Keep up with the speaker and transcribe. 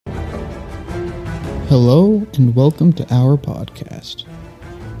Hello and welcome to our podcast,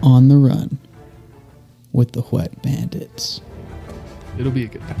 On the Run with the Wet Bandits. It'll be a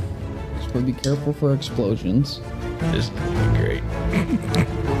good time. So be careful for explosions. This is gonna be great.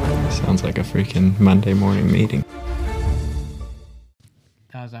 Sounds like a freaking Monday morning meeting.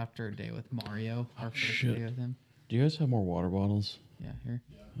 That was after a day with Mario. Our first shit. day with him. Do you guys have more water bottles? Yeah, here.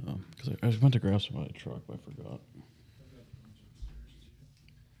 Because I just went to grab some out of the truck, but I forgot.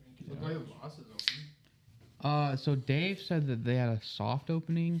 So Dave said that they had a soft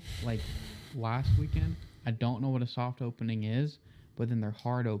opening like last weekend. I don't know what a soft opening is, but then their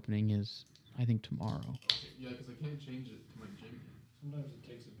hard opening is, I think, tomorrow. Yeah, because I can't change it to my gym. Sometimes it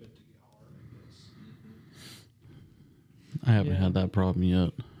takes a bit to get hard, I guess. I haven't had that problem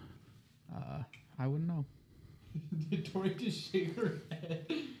yet. I wouldn't know. Did Tori just shake her head?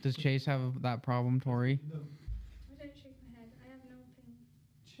 Does Chase have that problem, Tori? No. I don't shake my head. I have no opinion.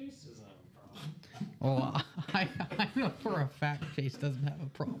 Chase doesn't have a problem. Well, I know for a fact Chase doesn't have a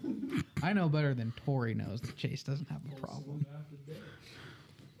problem. I know better than Tori knows that Chase doesn't have a problem.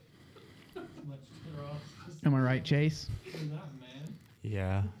 Am I right, Chase?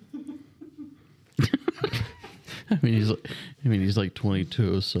 Yeah. He's like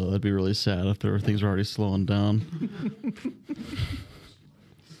 22, so that'd be really sad if things were already slowing down.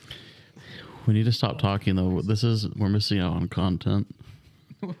 We need to stop talking though. We're missing out on content.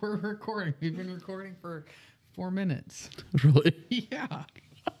 We're recording. We've been recording for 4 minutes. Really? Yeah.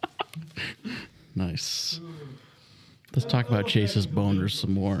 Nice. Let's talk about Chase's boners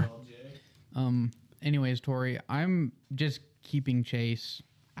some more. Anyways, Tori, I'm just keeping Chase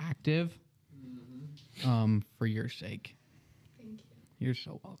active. For your sake. Thank you. You're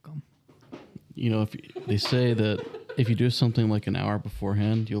so welcome. You know, they say that if you do something like an hour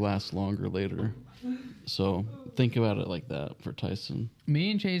beforehand, you'll last longer later. So think about it like that for Tyson. Me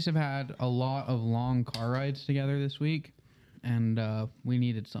and Chase have had a lot of long car rides together this week, and we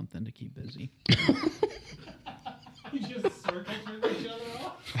needed something to keep busy. You just circle through each other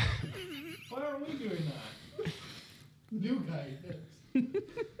off? Why aren't we doing that? New guy, yes.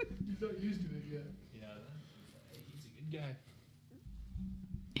 He's not used to it yet. Yeah, he's a good guy.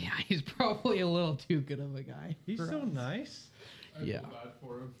 Yeah, he's probably a little too good of a guy. He's for so us. nice. I Yeah. feel bad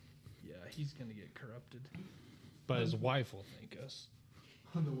for him. Yeah, he's gonna get corrupted. But his wife will thank us.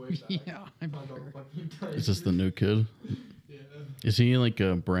 On the way back. Yeah, I'm On the sure. fucking time. Is this the new kid? Yeah. Is he like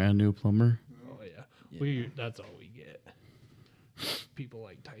a brand new plumber? Oh yeah. That's all we get. People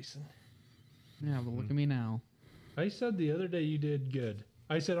like Tyson. Yeah, but look at me now. I said the other day you did good.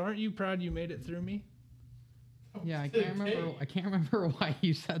 I said, aren't you proud you made it through me? Yeah, I can't remember why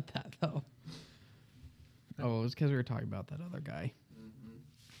you said that though. Oh, it was because we were talking about that other guy.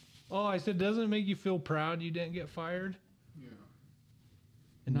 Oh, I said, doesn't it make you feel proud you didn't get fired? Yeah.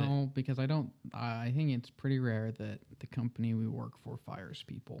 And No, because I think it's pretty rare that the company we work for fires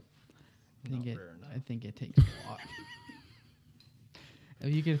people. Not rare enough. I think it takes a lot.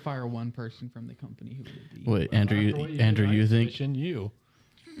 If you could fire one person from the company, who would it be? Wait, Andrew, you think? You.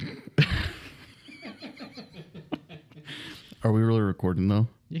 Are we really recording though?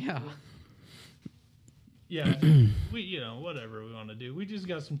 Yeah. Yeah, whatever we want to do. We just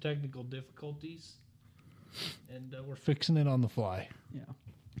got some technical difficulties, and we're fixing it on the fly. Yeah.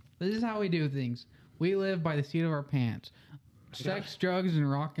 This is how we do things. We live by the seat of our pants. Sex, drugs, and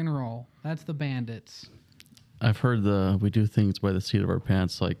rock and roll. That's the Bandits. I've heard we do things by the seat of our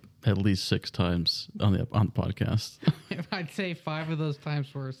pants like at least 6 times on the podcast. I'd say 5 of those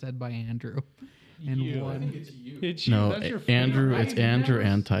times were said by Andrew. And You. I one. think it's you. It's you. No, That's your Andrew. favorite. It's Andrew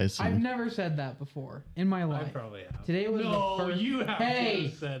and I've Tyson. never said that before in my I life. probably have. Today was no, the first. you have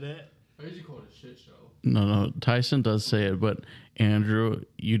Hey! said it. I usually call it a shit show. No. Tyson does say it, but Andrew,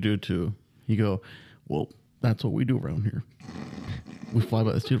 you do too. You go, well, that's what we do around here. We fly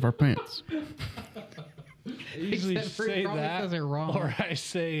by the seat of our pants. I usually Except for he say probably that, says it wrong. or I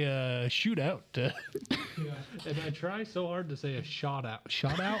say shoot out. Yeah. And I try so hard to say a shot out.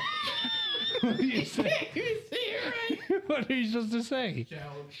 Shot out? What do you say? What are you supposed to say?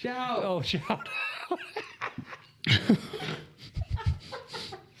 Shout. Oh, shout out.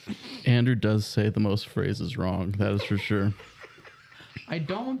 Andrew does say the most phrases wrong. That is for sure. I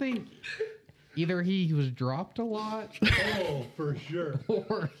don't think either he was dropped a lot Oh, for sure.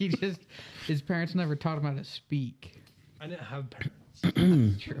 or his parents never taught him how to speak. I didn't have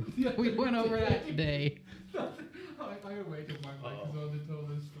parents. True. We went over that today. I gotta wait till my mic is on to tell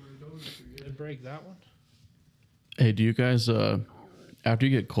this story. Don't forget. Did it break that one? Hey, do you guys, after you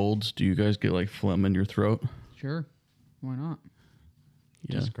get colds, do you guys get like phlegm in your throat? Sure. Why not?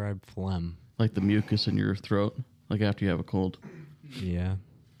 Yeah. Describe phlegm. Like the mucus in your throat, like after you have a cold. Yeah.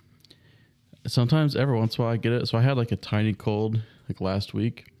 sometimes every once in a while I get it. So I had like a tiny cold like last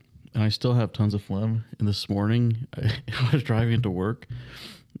week, and I still have tons of phlegm. And this morning I was driving to work,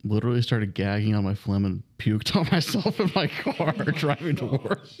 literally started gagging on my phlegm and puked on myself in my car driving to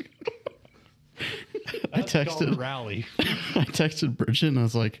work. I texted Rally. I texted Bridget and I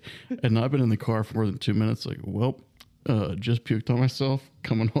was like, I'd not been in the car for more than 2 minutes. Like, well, just puked on myself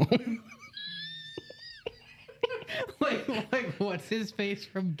coming home. like what's his face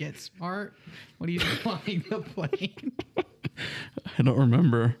from Get Smart when he's flying the plane? I don't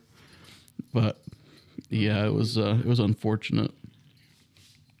remember, but yeah, it was unfortunate.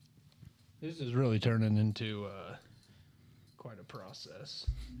 This is really turning into quite a process.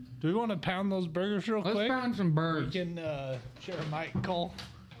 Do we want to pound those burgers real Let's quick? pound some We birds. can share a mic call.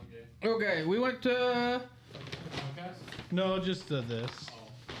 Okay, we went to No, just this.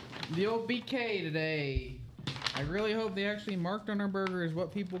 the old BK today. I really hope they actually marked on our burgers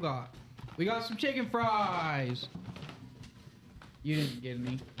what people got. We got some chicken fries. You didn't get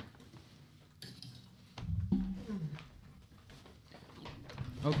any.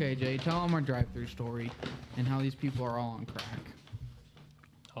 Okay, Jay, tell them our drive-through story and how these people are all on crack.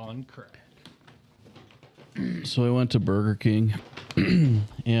 On crack. So I went to Burger King,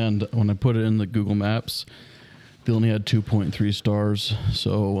 and when I put it in the Google Maps, they only had 2.3 stars.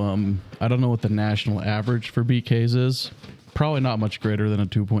 So I don't know what the national average for BKs is. Probably not much greater than a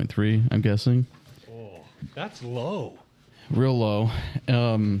 2.3, I'm guessing. Oh, that's low. Real low.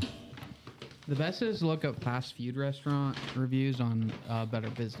 The best is look up fast food restaurant reviews on Better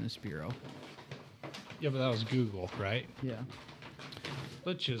Business Bureau. Yeah, but that was Google, right? Yeah.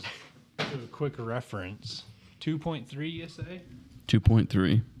 Let's just do a quick reference. 2.3, you say?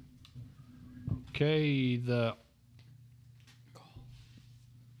 2.3. Okay, the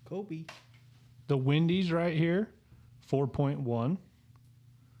Kobe. Wendy's right here, 4.1.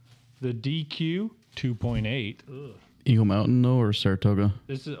 The DQ, 2.8. Ugh. Eagle Mountain, though, or Saratoga?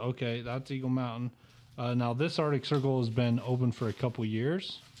 This is okay. That's Eagle Mountain. Now this Arctic Circle has been open for a couple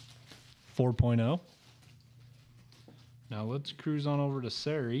years. 4.0. Now let's cruise on over to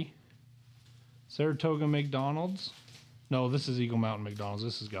Saratoga McDonald's. No, this is Eagle Mountain McDonald's.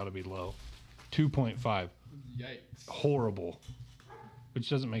 This has got to be low. 2.5. Yikes. Horrible. Which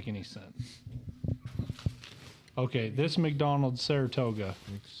doesn't make any sense. Okay, this McDonald's Saratoga.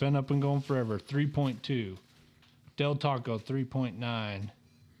 Been up and going forever. 3.2. Del Taco 3.9.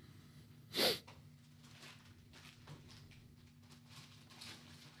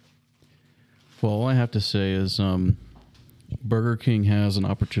 Well, all I have to say is Burger King has an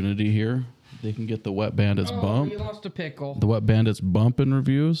opportunity here. They can get the Wet Bandits bump. You lost a pickle. The Wet Bandits bump in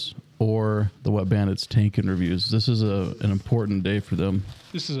reviews or the Wet Bandits tank in reviews. This is an important day for them.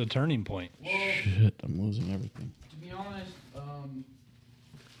 This is a turning point. Shit, I'm losing everything. To be honest,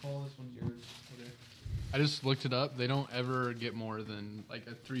 Paul, this one's yours. I just looked it up. They don't ever get more than like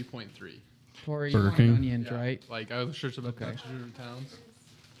a 3.3. Corey, Burger you want King? onions, right? Like I was searching about Okay. different towns.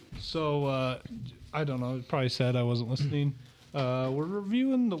 So, I don't know. It probably said I wasn't listening. We're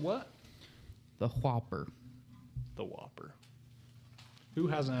reviewing the what? The Whopper. The Whopper. Who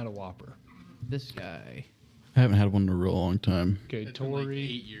hasn't had a Whopper? This guy. I haven't had one in a real long time. Okay, It's been like Tori,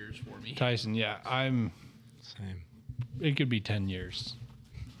 8 years for me. Tyson. Yeah, Same. it could be 10 years.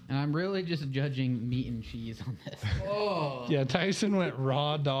 And I'm really just judging meat and cheese on this. Oh. Yeah, Tyson went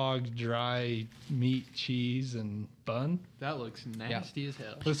raw dog, dry meat, cheese, and bun. That looks nasty as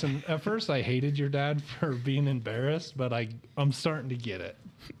hell. Listen, at first I hated your dad for being embarrassed, but I'm starting to get it.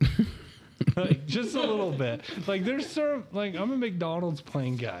 Like, just a little bit. Like there's some like I'm a McDonald's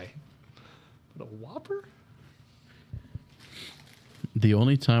plain guy. But a Whopper? The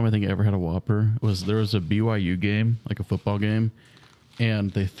only time I think I ever had a Whopper was there was a BYU game, like a football game,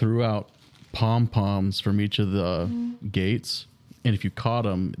 and they threw out pom-poms from each of the gates. And if you caught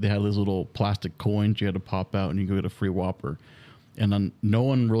them, they had these little plastic coins you had to pop out and you could get a free Whopper. And then no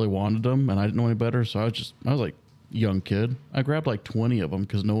one really wanted them, and I didn't know any better, so I was like young kid. I grabbed like 20 of them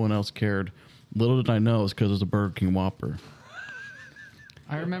because no one else cared. Little did I know it's because it was a Burger King Whopper.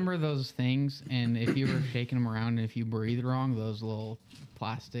 I remember those things, and if you were shaking them around and if you breathed wrong, those little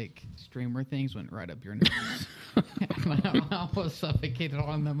plastic streamer things went right up your nose. I almost suffocated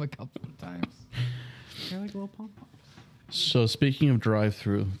on them a couple of times. They're like little pom-poms. So speaking of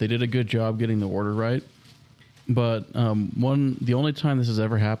drive-through, they did a good job getting the order right. But the only time this has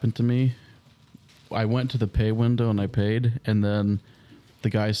ever happened to me, I went to the pay window and I paid, and then the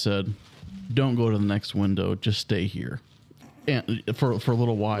guy said, "Don't go to the next window, just stay here." And for a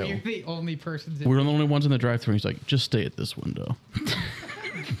little while. You're the only person. We were the only ones in the drive-thru. He's like, "Just stay at this window."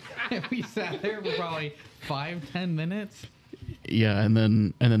 We sat there for probably 5-10 minutes. Yeah, and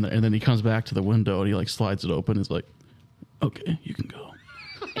then he comes back to the window and he like slides it open. He's like, "Okay, you can go."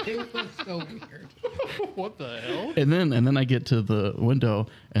 It was so weird. What the hell? And then I get to the window,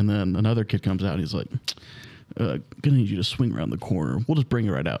 and then another kid comes out. And he's like, "Gonna need you to swing around the corner. We'll just bring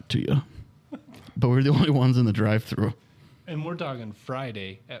it right out to you." But we're the only ones in the drive-through. And we're talking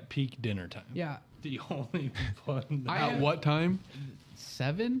Friday at peak dinner time. Yeah. The only people in the I At have- what time?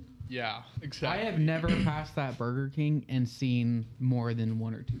 7? Yeah, I exactly. have never passed that Burger King and seen more than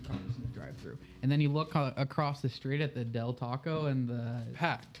 1 or 2 cars in the drive-through. And then you look across the street at the Del Taco and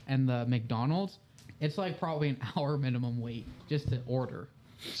the McDonald's. It's like probably an hour minimum wait just to order.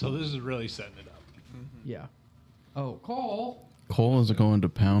 So this is really setting it up. Yeah. Oh, Cole. Cole is going to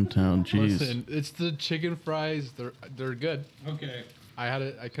Pound Town. Jeez. Listen, it's the chicken fries. They're good. Okay. I had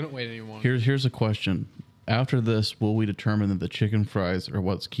it. I couldn't wait anymore. Here's a question. After this, will we determine that the chicken fries are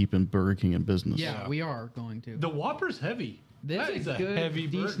what's keeping Burger King in business? Yeah, we are going to. The Whopper's heavy. This That is is a good, heavy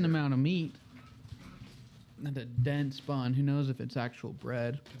decent burger. amount of meat. And a dense bun. Who knows if it's actual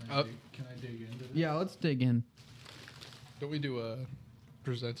bread? Uh, Can I dig into this? Yeah, let's dig in. don't we do a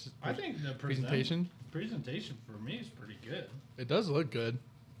presentation? The presentation. presentation for me is pretty good. It does look good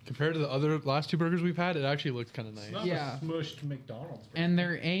compared to the other last 2 burgers we've had. It actually looks kind of nice. Not Yeah. a smushed McDonald's. And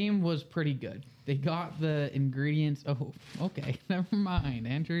their aim was pretty good. They got the ingredients. Oh, okay. Never mind.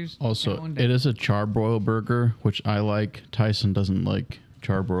 Andrew's Also, going down. it is a charbroil burger, which I like. Tyson doesn't like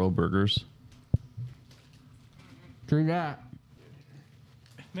charbroil burgers. True that.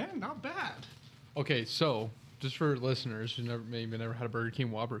 Man, not bad. Okay, so just for listeners who maybe never had a Burger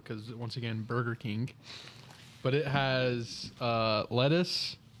King Whopper, because once again, Burger King, but it has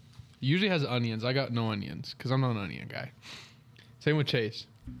lettuce. Usually has onions. I got no onions because I'm not an onion guy. Same with Chase.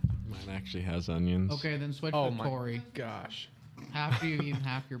 Mine actually has onions. Okay, then switch Oh with my Tori. gosh. After you've eaten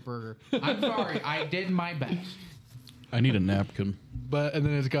half your burger. I'm sorry. I did my best. I need a napkin. But and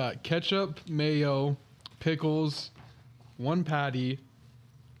then it's got ketchup, mayo, pickles, 1 patty,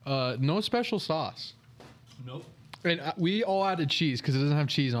 no special sauce. Nope. And we all added cheese because it doesn't have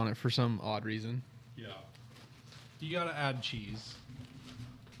cheese on it for some odd reason. Yeah. You gotta add cheese.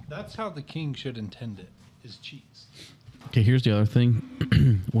 That's how the king should intend it, is cheese. Okay, here's the other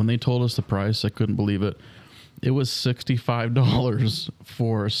thing. When they told us the price, I couldn't believe it. It was $65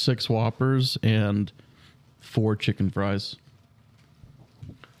 for 6 Whoppers and 4 chicken fries.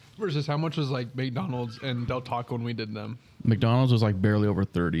 Versus how much was like McDonald's and Del Taco when we did them. McDonald's was like barely over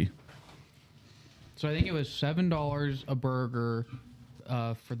 30. So I think it was $7 a burger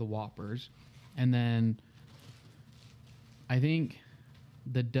for the Whoppers. And then I think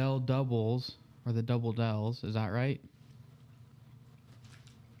the Del Doubles or the Double Dells, is that right?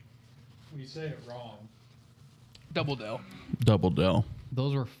 We say it wrong. Double Del. Double Del.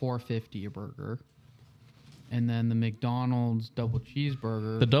 Those were $4.50 a burger. And then the McDonald's double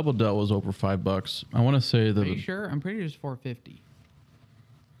cheeseburger. The Double Del was over $5. I want to say Are you that sure? I'm pretty sure it's $4.50.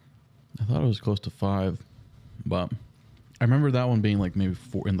 I thought it was close to 5, but I remember that one being like maybe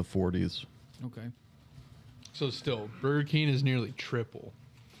 4 in the 40s. Okay. So still, Burger King is nearly triple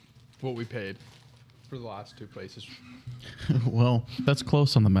what we paid for the last 2 places. Well, that's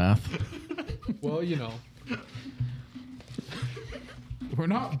close on the math. Well, you know. We're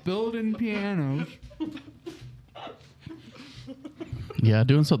not building pianos. Yeah,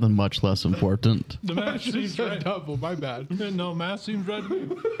 doing something much less important. The math She seems said right. double, my bad. No, math seems right to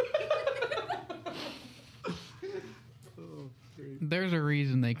me. There's a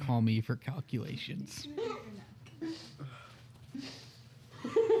reason they call me for calculations.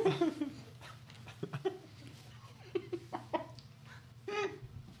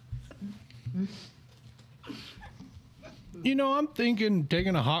 You know, I'm thinking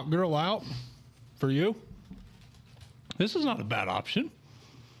taking a hot girl out for you. This is not a bad option.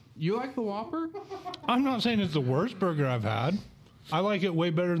 You like the Whopper? I'm not saying it's the worst burger I've had. I like it way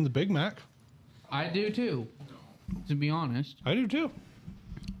better than the Big Mac. I do too. To be honest. I do too.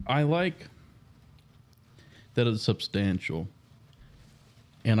 I like that it's substantial.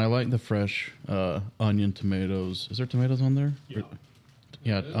 And I like the fresh onion, tomatoes. Is there tomatoes on there? Yeah.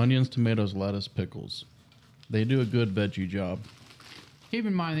 Yeah, onions, tomatoes, lettuce, pickles. They do a good veggie job. Keep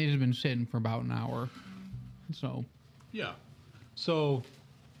in mind these have been sitting for about an hour. So Yeah. So,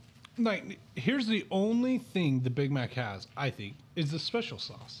 like, here's the only thing the Big Mac has, I think, is the special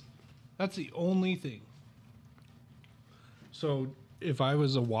sauce. That's the only thing. So, if I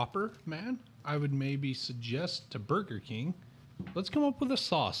was a Whopper man, I would maybe suggest to Burger King, let's come up with a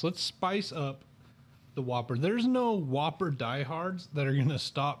sauce. Let's spice up the Whopper. There's no Whopper diehards that are going to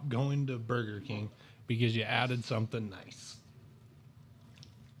stop going to Burger King because you added something nice.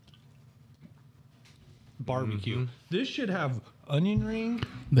 Barbecue. This should have onion ring?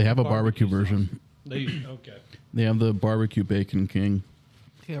 They have a barbecue Barbecue sauce. version. Okay. They have the barbecue bacon king,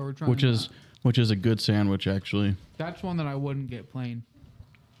 Yeah, we're trying. which is a good sandwich actually. That's one that I wouldn't get plain.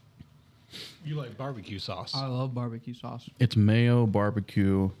 You like barbecue sauce? I love barbecue sauce. It's mayo,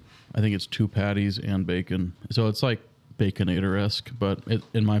 barbecue. I think it's 2 patties and bacon. So it's like Baconator-esque, but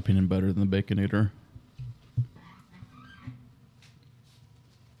in my opinion, better than the Baconator.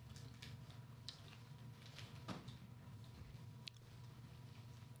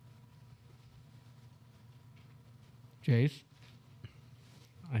 Jace,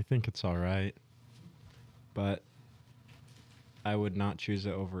 I think it's all right, but I would not choose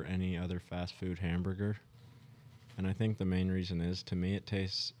it over any other fast food hamburger. And I think the main reason is, to me, it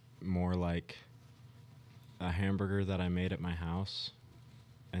tastes more like a hamburger that I made at my house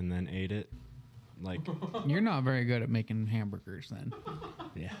and then ate it. Like, you're not very good at making hamburgers then.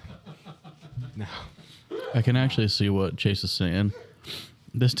 yeah. No. I can actually see what Chase is saying.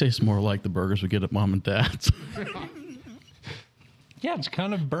 This tastes more like the burgers we get at Mom and Dad's. Yeah, it's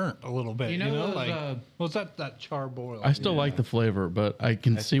kind of burnt a little bit. You know those, like what's that charbroil? I still like the flavor, but I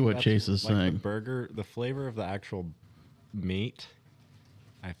can see think what that's Chase is like saying. The burger, the flavor of the actual meat,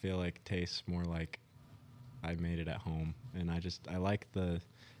 I feel like tastes more like I made it at home. And I like the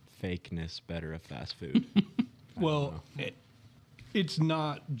fakeness better of fast food. Well, it's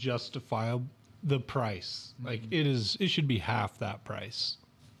not justifiable. The price, like it should be half that price.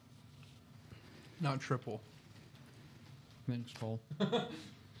 Not triple. Thanks, Cole.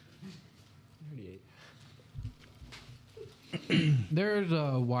 There's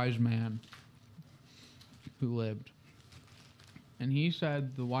a wise man who lived, and he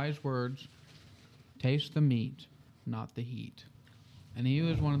said the wise words, taste the meat, not the heat. And he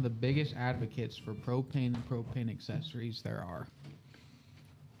was one of the biggest advocates for propane and propane accessories there are.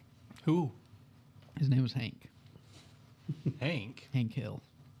 Who? His name was Hank. Hank? Hank Hill.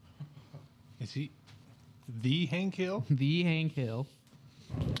 Is he the Hank Hill? The Hank Hill.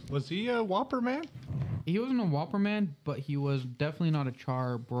 Was he a Whopper man? He wasn't a Whopper man, but he was definitely not a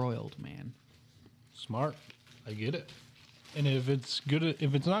char-broiled man. Smart. I get it. And if it's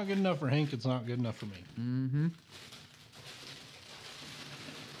not good enough for Hank, it's not good enough for me. Mm-hmm.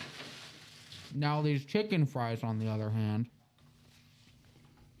 Now these chicken fries, on the other hand,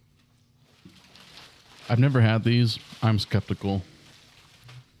 I've never had these. I'm skeptical.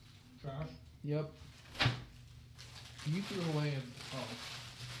 yep. You threw away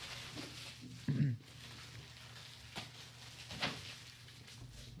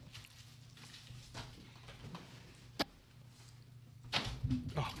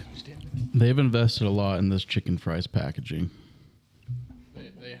Oh, can we stand it? They've invested a lot in this chicken fries packaging.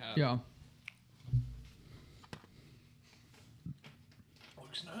 They have. Yeah.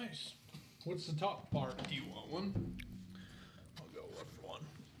 Looks nice. What's the top part? Do you want one? I'll go with one.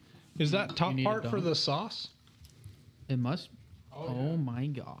 Is that top need it part for done? the sauce? It must. Oh my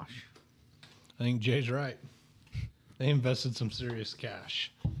gosh. I think Jay's right. They invested some serious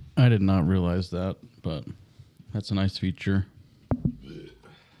cash. I did not realize that, but that's a nice feature.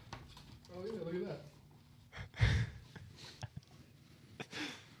 Oh yeah, look at that.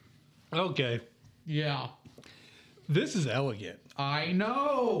 Okay. Yeah. This is elegant. I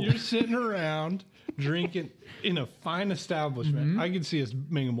know. You're sitting around drinking in a fine establishment. I could see us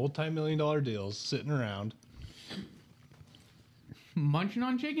making multi-million-dollar deals sitting around. Munching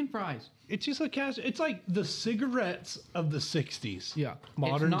on chicken fries. It's just like cash. It's like the cigarettes of the 60s. Yeah.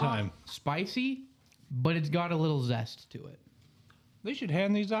 Modern it's not time. Spicy, but it's got a little zest to it. They should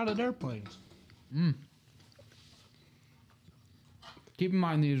hand these out at airplanes. Keep in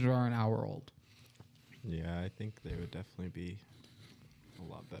mind these are an hour old. Yeah, I think they would definitely be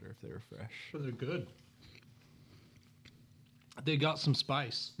a lot better if they were fresh. But they're good. They got some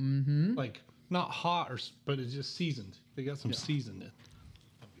spice. Mm-hmm. Like, not hot, but it's just seasoned. They got some seasoned in.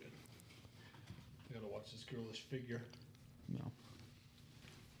 I'm good. I gotta watch this girlish figure. No.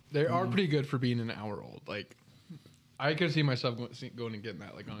 They are pretty good for being an hour old. Like, I could see myself going and getting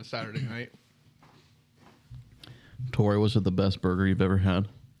that like on a Saturday night. Tori, was it the best burger you've ever had?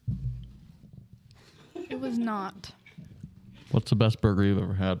 It was not. What's the best burger you've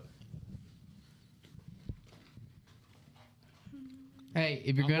ever had? Hey,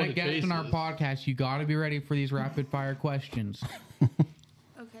 if you're Not gonna what it guest on our tastes. podcast, you got to be ready for these rapid fire questions.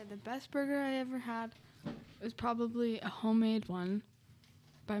 Okay, the best burger I ever had was probably a homemade one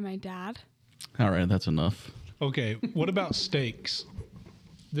by my dad. All right, that's enough. Okay, what about steaks?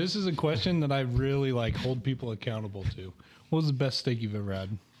 This is a question that I really hold people accountable to. What was the best steak you've ever had?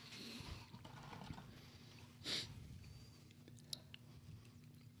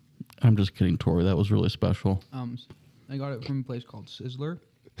 I'm just kidding, Tori. That was really special. I got it from a place called Sizzler.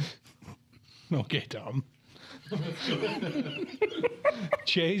 Okay, Tom.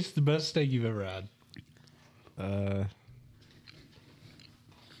 Chase, the best steak you've ever had.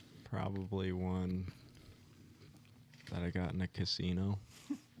 Probably one that I got in a casino.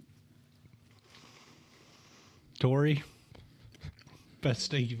 Tori, best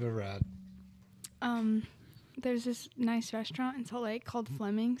steak you've ever had. There's this nice restaurant in Salt Lake called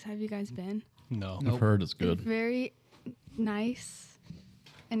Fleming's. Have you guys been? No. I've heard it's It's good. very nice,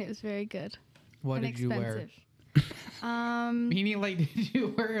 and it was very good. What and did you wear? expensive. Meaning, like, did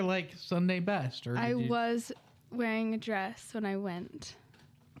you wear like Sunday best, or I did you... was wearing a dress when I went.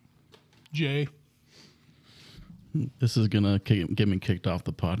 Jay. This is gonna get me kicked off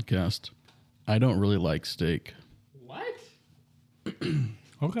the podcast. I don't really like steak. What?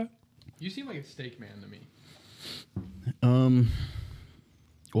 Okay. You seem like a steak man to me.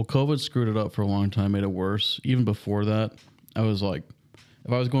 Well, COVID screwed it up for a long time, made it worse. Even before that, I was like,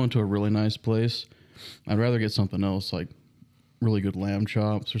 if I was going to a really nice place, I'd rather get something else, like really good lamb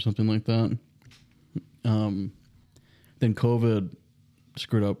chops or something like that. Then COVID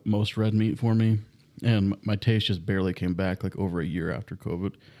screwed up most red meat for me, and my taste just barely came back like over a year after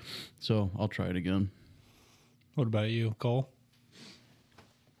COVID. So I'll try it again. What about you, Cole?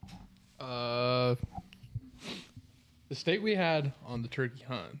 The steak we had on the turkey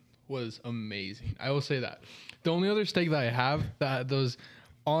hunt was amazing. I will say that. The only other steak that I have that was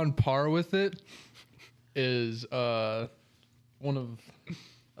on par with it is one of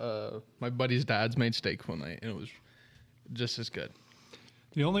my buddy's dad's made steak one night, and it was just as good.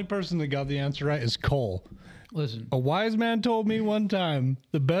 The only person that got the answer right is Cole. Listen, A wise man told me one time,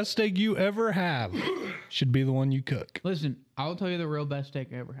 the best steak you ever have should be the one you cook. listen. I'll tell you the real best steak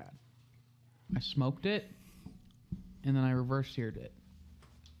I ever had. I smoked it, and then I reverse seared it,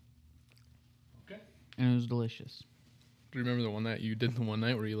 Okay. and it was delicious. Do you remember the one that you did the one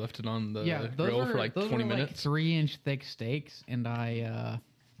night where you left it on the Yeah, those grill were for like those 20 were minutes? like 3-inch thick steaks, and I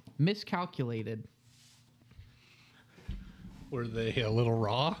miscalculated. Were they a little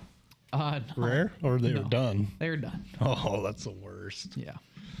raw, No, rare, or they were No. done? They're done. Oh, that's the worst. Yeah.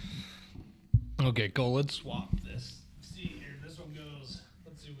 Okay, Cole, let's swap this. See here, this one goes.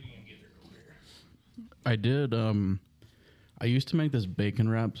 Let's see if we can get it over here. I did. I used to make this bacon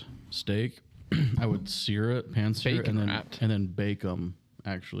wrapped steak. I would sear it, pan sear it, Bacon and wrapped? then bake them.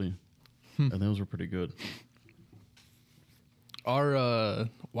 Actually, and those were pretty good. Our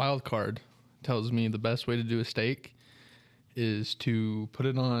wild card tells me the best way to do a steak is to put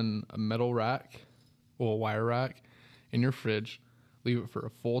it on a metal rack or a wire rack in your fridge, leave it for a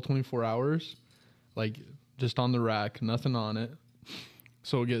full 24 hours, like just on the rack, nothing on it.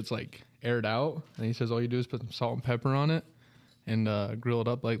 So it gets like aired out. And he says all you do is put some salt and pepper on it and grill it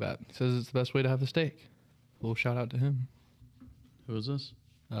up like that. He says it's the best way to have a steak. A little shout out to him. Who is this?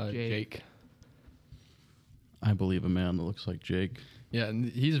 Jake. I believe a man that looks like Jake. Yeah, and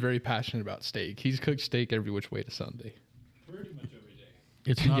he's very passionate about steak. He's cooked steak every which way to Sunday. Pretty much every day.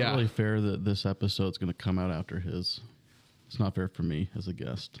 It's not Yeah. really fair that this episode's going to come out after his. It's not fair for me as a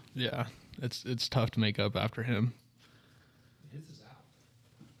guest. Yeah, it's tough to make up after him. His is out.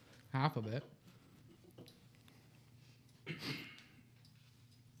 Half of it.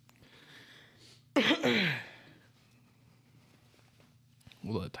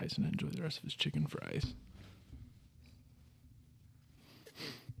 We'll let Tyson enjoy the rest of his chicken fries.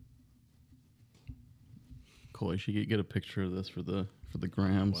 Cole, you should get a picture of this for the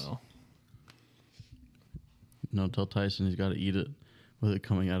grams. Well, No, tell Tyson he's got to eat it with it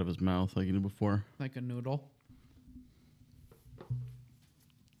coming out of his mouth like he did before. Like a noodle.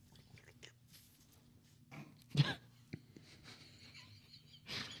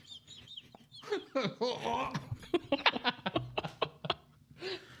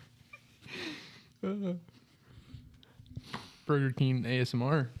 Burger King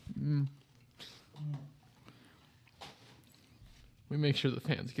ASMR. We make sure the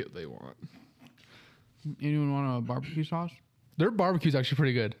fans get what they want. Anyone want a barbecue sauce? Their barbecue's actually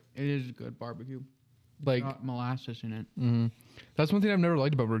pretty good. It is good barbecue. Like, Got molasses in it. that's one thing I've never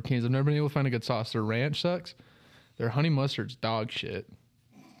liked about Burger King is I've never been able to find a good sauce. Their ranch sucks. Their honey mustard's dog shit.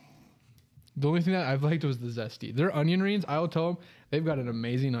 The only thing that I've liked was the zesty. Their onion rings, I will tell them, they've got an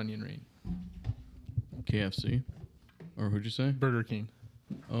amazing onion ring. KFC? Or who'd you say? Burger King.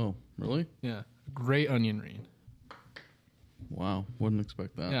 Oh, really? Yeah. Great onion ring. Wow. Wouldn't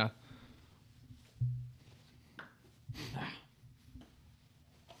expect that. Yeah.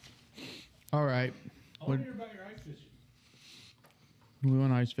 All right. I want to hear about your ice fishing. We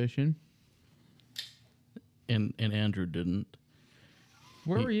went ice fishing. And Andrew didn't.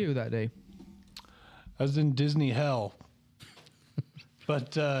 Where were you that day? I was in Disney hell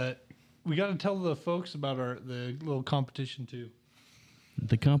But we got to tell the folks about the little competition too.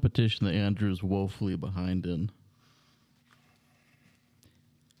 The competition that Andrew's woefully behind in.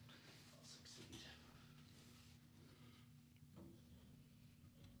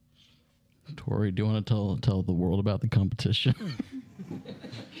 Tori, do you want to tell the world about the competition?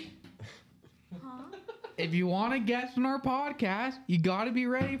 If you want to guest on our podcast, you got to be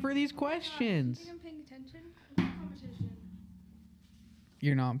ready for these I questions. think I'm paying attention. What's the competition?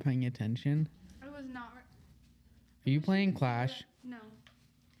 You're not paying attention. I was not. Are you playing Clash? No.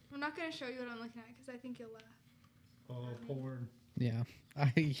 I'm not going to show you what I'm looking at because I think you'll laugh. Oh, porn. Yeah,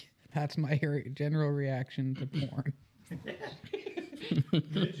 that's my general reaction to porn.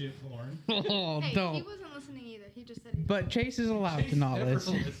 Midget porn. Oh, Hey, he don't. wasn't listening either. He just said he But Chase is allowed to not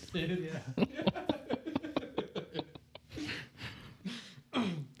listen.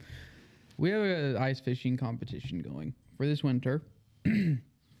 We have an ice fishing competition going for this winter.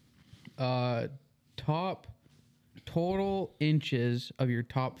 Top total inches of your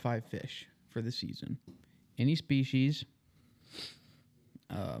top 5 fish for the season. Any species.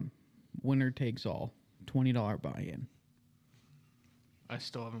 Winner takes all. $20 buy-in. I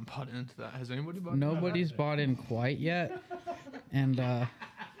still haven't bought into that. Has anybody bought into Nobody's bought in quite yet. And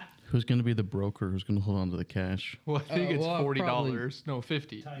Who's going to be the broker who's going to hold on to the cash? that? Well, I think it's well, $40. probably- No,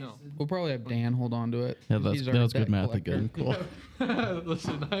 50. No. we'll probably have Dan hold on to it. Yeah, 'cause he's our that's debt good math collector. again. Cool.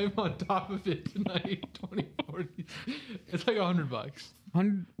 Listen, I'm on top of it tonight. 20, 40. It's like $100.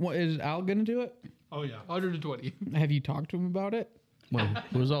 What, is Al going to do it? Oh yeah. 120. Have you talked to him about it? Well,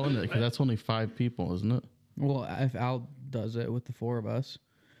 who's all in it? 'Cause that's only 5 people, isn't it? Well, if Al does it with the 4 of us,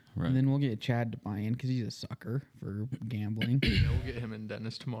 Right. and then we'll get Chad to buy in because he's a sucker for gambling. Yeah, we'll get him and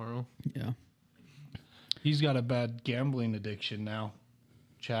Dennis tomorrow. Yeah. He's got a bad gambling addiction now.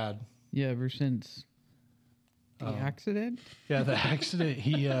 Chad. Yeah, ever since the accident. Yeah, the accident.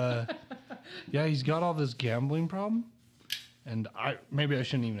 He's got all this gambling problem, and maybe I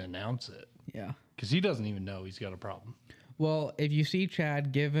shouldn't even announce it Yeah. because he doesn't even know he's got a problem. Well, if you see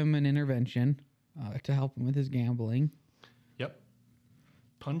Chad, give him an intervention to help him with his gambling. Yep.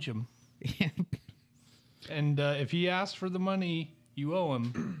 Punch him, Yeah. and if he asks for the money you owe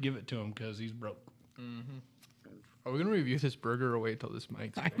him, give it to him because he's broke. Are we going to review this burger or wait till this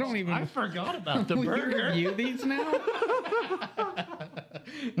mic's I don't even. I forgot about the We burger. review these now.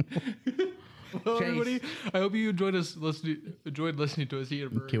 Well, Chase. everybody, I hope you enjoyed listening to us eat a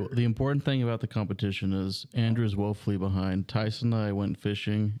burger. Okay, well, the important thing about the competition is Andrew's woefully behind. Tyson and I went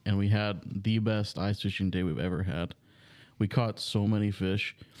fishing, and we had the best ice fishing day we've ever had. We caught so many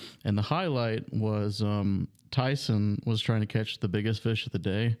fish, and the highlight was Tyson was trying to catch the biggest fish of the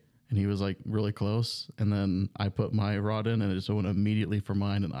day, and he was like really close. And then I put my rod in, and it just went immediately for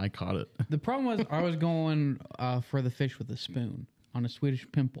mine, and I caught it. The problem was I was going for the fish with a spoon on a Swedish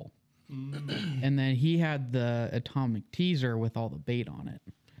pimple. And then he had the atomic teaser with all the bait on it.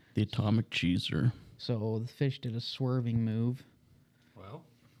 The atomic cheeser. So the fish did a swerving move. Well,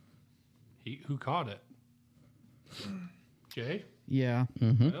 who caught it? Jay. Yeah.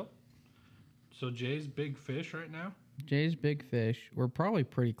 Well, so Jay's big fish right now. Jay's big fish. We're probably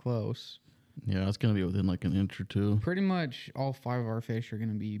pretty close. Yeah, it's gonna be within like an inch or two. Pretty much all 5 of our fish are going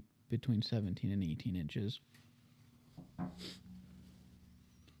to be between 17 and 18 inches.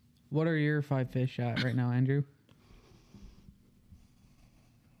 What are your 5 fish at right now, Andrew?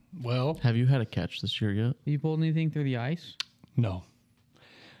 Well, Have you had a catch this year yet? Have you pulled anything through the ice? no.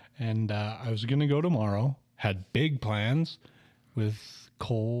 And I was gonna go tomorrow. Had big plans with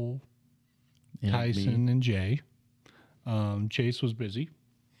Cole, Yeah, Tyson, me. and Jay. Chase was busy,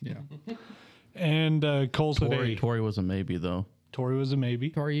 Yeah. and Cole said, "Hey, Tori was a maybe though. Tori was a maybe.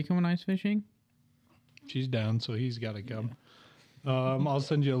 Tori, you coming ice fishing? She's down, so he's got to come." I'll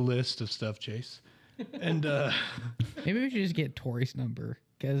send you a list of stuff, Chase. And Maybe we should just get Tori's number.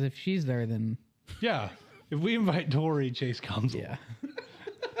 Because if she's there, then yeah, if we invite Tori, Chase comes. yeah.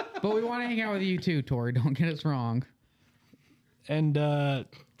 But we want to hang out with you too, Tori. Don't get us wrong. And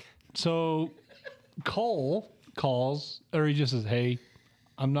so Cole calls, or he just says, "Hey,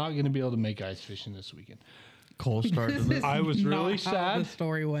 I'm not going to be able to make ice fishing this weekend." Cole started this. I was Not really how sad. the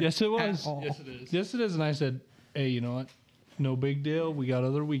story went. Yes, it at was. all. Yes, it is. Yes, it is. And I said, "Hey, you know what? No big deal. We got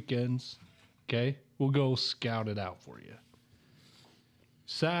other weekends. Okay, we'll go scout it out for you."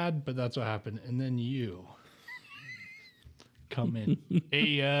 Sad, but that's what happened. And then you come in.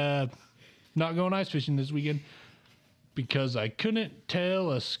 Hey, not going ice fishing this weekend because I couldn't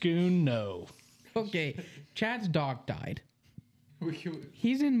tell a scoon no. Okay, Chad's dog died.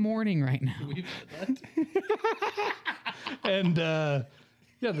 He's in mourning right now. And yeah,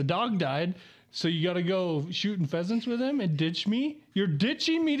 the dog died. So you got to go shooting pheasants with him and ditch me? You're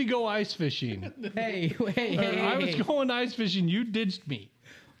ditching me to go ice fishing. Hey, I was going ice fishing. You ditched me.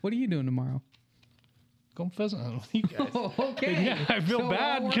 What are you doing tomorrow? Going pheasant hunting with you guys. Oh, okay. Yeah, I feel So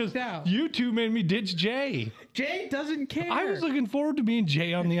bad all because worked out. you two made me ditch Jay. Jay doesn't care. I was looking forward to being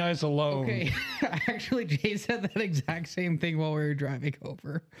Jay on the ice alone. Okay, actually, Jay said that exact same thing while we were driving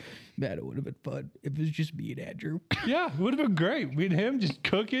over. Man, it would have been fun if it was just me and Andrew. Yeah, it would have been great. Me and him just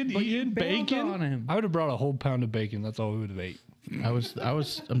cooking, But you eating bailed bacon. on him. I would have brought a whole pound of bacon. That's all we would have ate. I was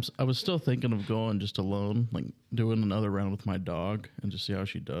still thinking of going just alone, like doing another round with my dog and just see how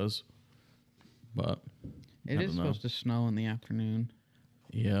she does. But It I is don't know. supposed to snow in the afternoon.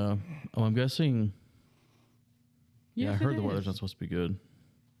 Yeah. Oh, I'm guessing. Yeah, I Yes, heard it the weather's is. not supposed to be good.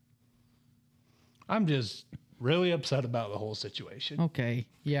 I'm just really upset about the whole situation. Okay,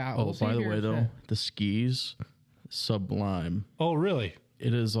 yeah. Oh, we'll see by if the you're way, though, upset. the skis, sublime. Oh, really?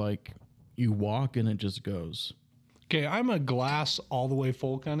 It is like you walk and it just goes. Okay, I'm a glass all the way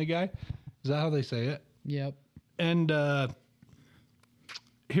full kind of guy. Is that how they say it? Yep. And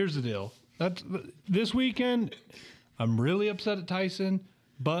here's the deal. This weekend, I'm really upset at Tyson,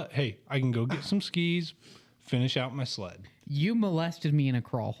 but hey, I can go get some skis, finish out my sled. You molested me in a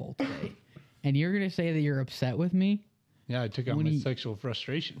crawl hole today, and you're gonna say that you're upset with me? Yeah, I took out When my you- sexual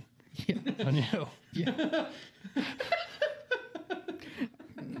frustration Yeah. on you.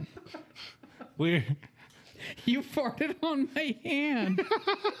 We're You farted on my hand.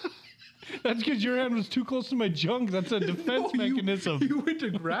 that's because your hand was too close to my junk. That's a defense mechanism. You went to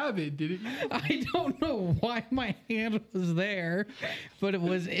grab it, didn't you? I don't know why my hand was there, but it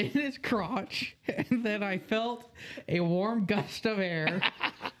was in his crotch, and then I felt a warm gust of air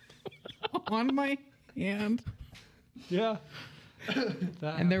on my hand, Yeah.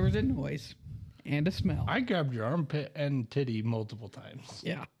 and there was a noise and a smell. I grabbed your armpit and titty multiple times.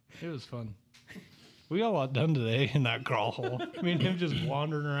 Yeah. It was fun. We got a lot done today in that crawl hole. Me and him just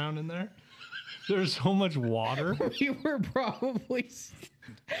wandering around in there. There's so much water. We were probably.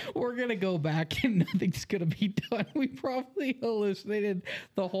 We're gonna go back and nothing's gonna be done. We probably hallucinated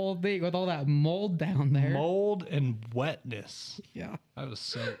the whole thing with all that mold down there. Mold and wetness. Yeah. I was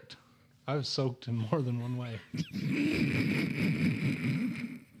soaked. I was soaked in more than one way.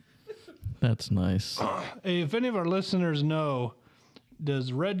 That's nice. Hey, if any of our listeners know,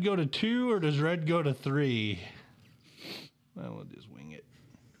 does red go to 2 or does red go to 3? Well, we'll just wing it.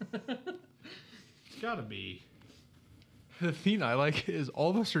 It's gotta be. The thing I like is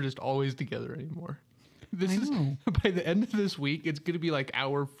all of us are just always together anymore. This I is know. by the end of this week, it's gonna be like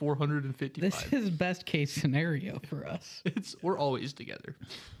hour 455. This is best case scenario for us. We're always together.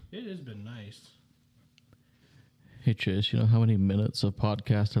 It has been nice. Hey, Chase, you know how many minutes of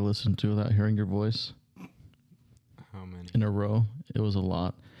podcast I listened to without hearing your voice How many? in a row? It was a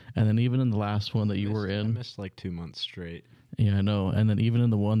lot. And then even in the last one that you were I in, missed like 2 months straight. yeah, I know. And then even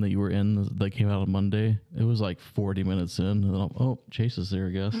in the one that you were in that came out on Monday, it was like 40 minutes in. And then oh, Chase is there,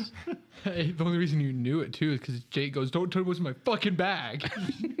 I guess. Hey, the only reason you knew it too is because Jake goes, "Don't tell me what's in my fucking bag."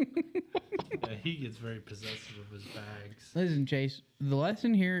 Yeah, he gets very possessive of his bags. Listen, Chase, the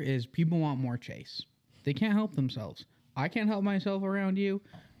lesson here is people want more Chase. They can't help themselves. I can't help myself around you.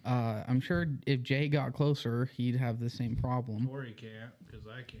 I'm sure if Jay got closer, he'd have the same problem. Or he can't, because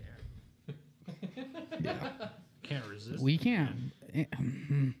I can't. Can't resist. We can't.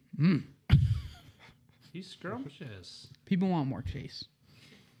 He's scrumptious. People want more Chase.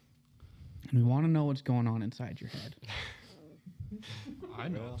 And we want to know what's going on inside your head. I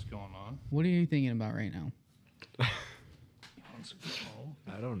know what's going on. What are you thinking about right now? He wants to go home.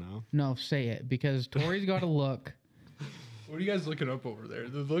 I don't know. No, say it, because Tori's got to look. What are you guys looking up over there?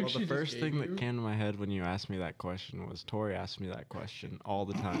 The look Well, she the just first gave thing you? that came to my head when you asked me that question was Tori asked me that question all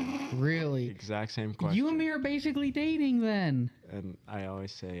the time. Really? Exact same question. You and me are basically dating then. And I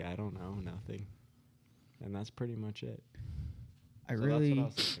always say, I don't know, nothing. And that's pretty much it. I So really, that's what I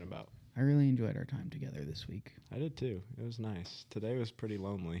was thinking about. I really enjoyed our time together this week. I did too. It was nice. Today was pretty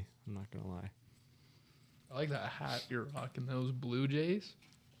lonely. I'm not gonna lie. I like that hat you're rocking. Those Blue Jays.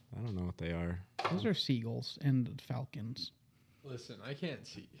 I don't know what they are. Those are seagulls and falcons. Listen, I can't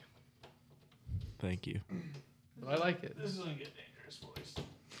see, Thank you. but I like it. This is going to get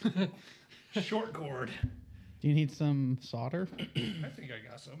dangerous, boys. Short cord. Do you need some solder? I think I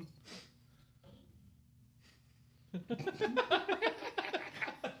got some.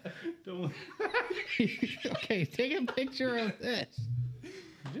 Don't Okay, take a picture of this.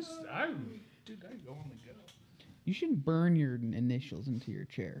 just dude, I go on the go. You should burn your initials into your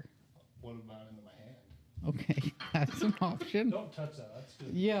chair. What about into my hand? Okay, that's an option. Don't touch that. That's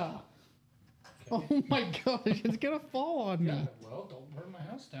good. Yeah. Oh my gosh, it's gonna fall on me. Yeah, well, don't burn my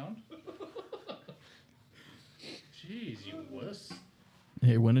house down. Jeez, you wuss.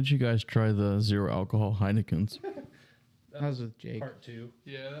 Hey, when did you guys try the zero alcohol Heinekens? That was with Jake. Part 2.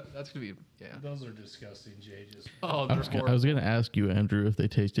 Yeah, that's gonna be Those are disgusting, Jay. Just Oh, I was gonna ask you, Andrew, if they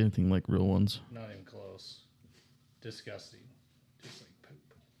taste anything like real ones. not even close. Disgusting. Just like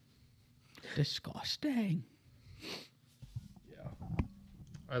poop. Disgusting. Yeah.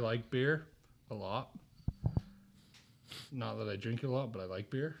 I like beer a lot. Not that I drink it a lot, but I like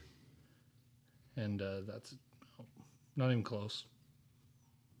beer. And that's not even close.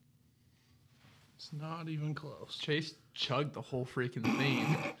 It's not even close. Chase chugged the whole freaking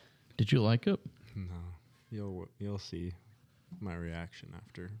thing. Did you like it? No, you'll see my reaction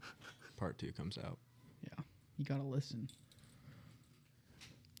after part 2 comes out. Yeah, you gotta listen.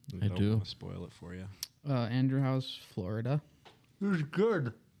 I Don't do. wanna spoil it for you. Andrew House, Florida. It's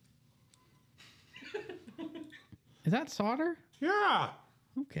good. Is that solder? Yeah.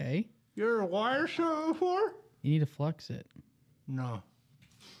 Okay. You ever wire show before? You need to flex it. No.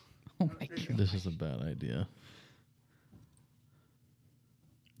 Oh my god. This is a bad idea.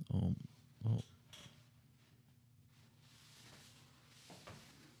 Oh.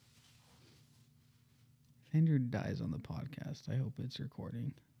 If Andrew dies on the podcast, I hope it's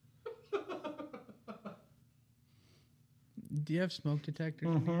recording. Do you have smoke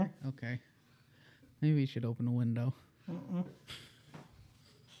detectors in here? Okay. Maybe we should open a window.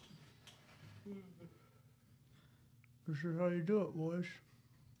 This is how you do it, boys.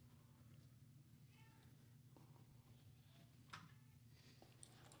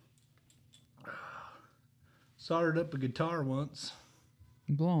 Soldered up a guitar once.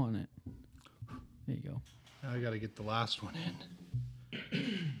 Blow on it. There you go. Now I got to get the last one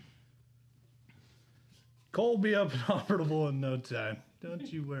in. Cole will be up and operable in no time.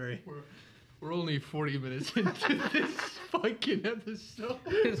 Don't you worry. We're only 40 minutes into this fucking episode.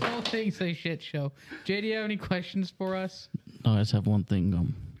 This whole thing's a shit show. Jay, do you have any questions for us? No, I just have one thing.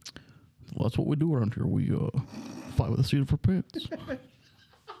 Well, that's what we do around here. We fight with a seat for pants.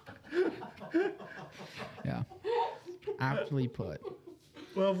 Yeah. Aptly put.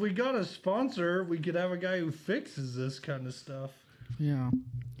 Well, if we got a sponsor, we could have a guy who fixes this kind of stuff. Yeah.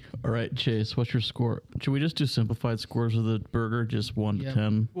 All right, Chase, what's your score? Should we just do simplified scores of the burger, just 1 to Yep.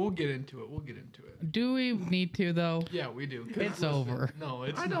 10? We'll get into it. Do we need to, though? Yeah, we do. 'Cause It's over. No,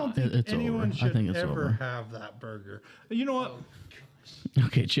 it's I not. don't think It's anyone over. I should think it's ever over. have that burger. You know what?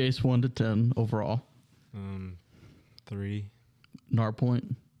 Okay, Chase, 1 to 10 overall. 3. Nar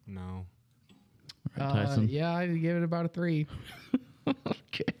point. No. All right, Tyson. Yeah, I'd give it about a 3.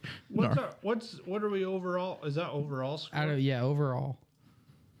 Okay. What are we overall? Is that overall score? Overall.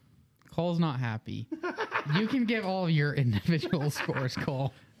 Cole's not happy. You can give all of your individual scores,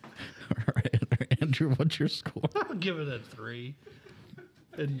 Cole. All right, Andrew, what's your score? I'll give it a 3.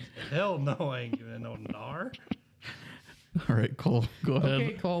 And hell no, I ain't giving it no NAR. All right, Cole, go ahead.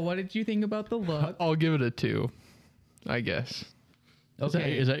 Okay, Cole, what did you think about the look? I'll give it a 2, I guess.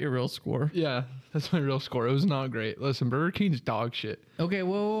 Okay. Is that your real score? Yeah, that's my real score. It was not great. Listen, Burger King's dog shit. Okay,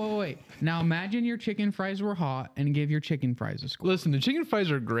 wait. Now imagine your chicken fries were hot and give your chicken fries a score. Listen, the chicken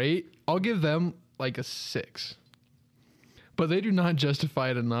fries are great. I'll give them like a 6. But they do not justify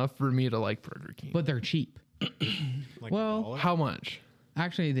it enough for me to like Burger King. But they're cheap. Like Well, How much?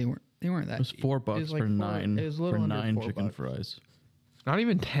 actually, they weren't that It was cheap. $4 It was for like nine. It was a little for under 9 $4. chicken fries. Not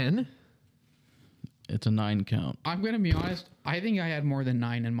even 10? It's a 9 count. I'm going to be honest. I think I had more than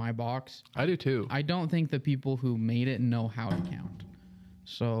 9 in my box. I do too. I don't think the people who made it know how to count.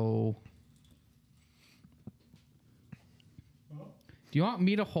 So, do you want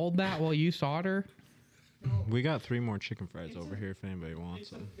me to hold that while you solder? We got 3 more chicken fries over here if anybody wants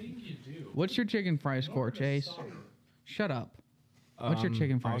them. What's your chicken fry score, Chase? Shut up. What's your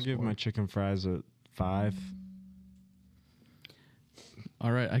chicken fry I'll score? give my chicken fries a 5.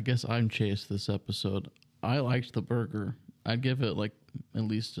 All right, I guess I'm Chase this episode. I liked the burger. I'd give it like at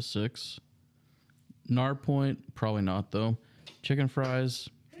least a 6. NAR point, probably not though. Chicken fries,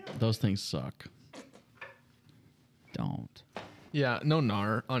 those things suck. Don't. Yeah, no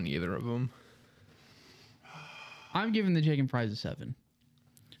NAR on either of them. I'm giving the chicken fries a 7.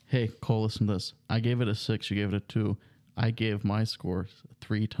 Hey, Cole, listen to this. I gave it a 6. You gave it a 2. I gave my score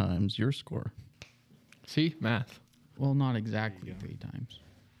 3 times your score. See? Math. Well, not exactly 3 times.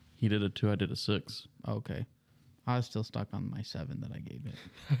 He did a 2. I did a 6. Okay. I was still stuck on my 7 that I gave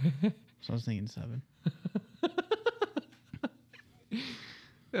it. So I was thinking 7.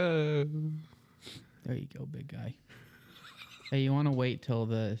 There you go, big guy. Hey, you want to wait till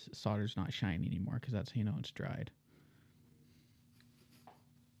the solder's not shiny anymore because that's how you know it's dried.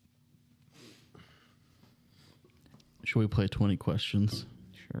 Should we play 20 questions?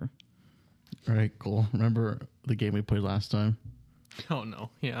 Sure. All right, cool. Remember the game we played last time? Oh no,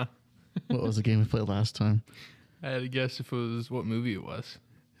 yeah. What was the game we played last time? I had to guess if it was what movie it was.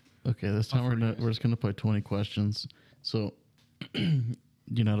 Okay, this time we're just gonna play 20 questions. So, do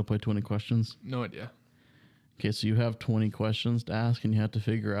you know how to play 20 questions? No idea. Okay, so you have 20 questions to ask, and you have to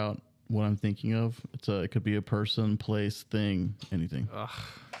figure out what I'm thinking of. It could be a person, place, thing, anything. Ugh.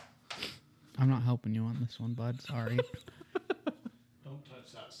 I'm not helping you on this one, bud. Sorry. Don't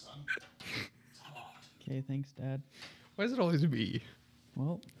touch that, son. It's hot. Okay, thanks, Dad. Why does it always be?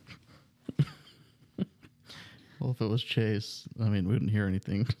 Well, Well, if it was Chase, I mean, we wouldn't hear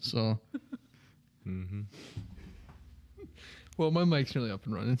anything. So, Mm-hmm. Well, my mic's nearly up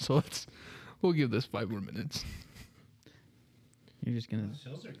and running, so we'll give this 5 more minutes. you're just gonna.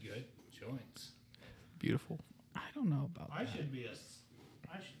 Those are good joints. Beautiful. I don't know about I that. should be an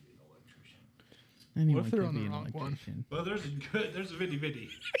electrician. Anyone What if they're could on the be an wrong one? electrician. Well, there's a vitty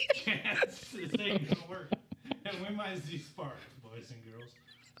chance this ain't gonna work. And we might see sparks, boys and girls.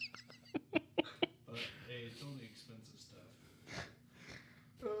 But hey, it's only expensive stuff.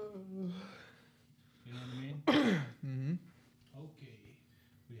 You know what I mean? Mm-hmm. Okay.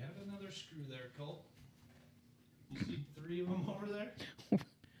 We have another screw there, Colt. You see 3 of them over there?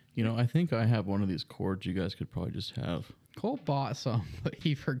 you know, I think I have one of these cords you guys could probably just have. Cole bought some, but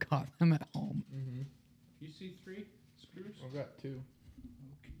he forgot them at home. Mm-hmm. You see 3 screws? I've got 2.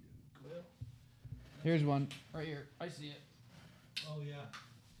 Okay. Well, Here's one right here. I see it. oh yeah.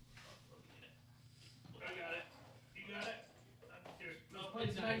 I got it. You got it? Here. No,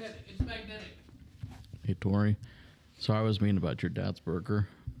 It's magnetic. It's magnetic. Hey, Tori. So I was mean about your dad's burger.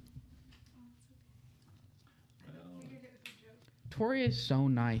 Tori is so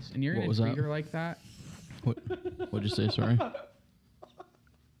nice, and you're What gonna was treat that? her like that. What'd you say? Sorry.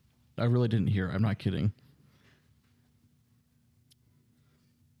 I really didn't hear. I'm not kidding.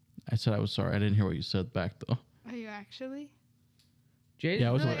 I said I was sorry. I didn't hear what you said back though. Are you actually? Jay, Yeah,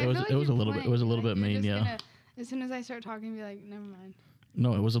 it was. Really, I It was. feel like It was a you're little bit. It playing. was a little Like, bit you're mean. just Yeah. gonna- as soon as I start talking, be like, never mind.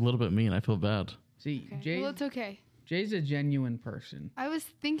 No, it was a little bit mean. I feel bad. see, Okay. Jay, Well, it's okay. Jay's a genuine person. I was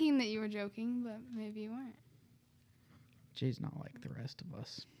thinking that you were joking, but maybe you weren't. Jay's not like the rest of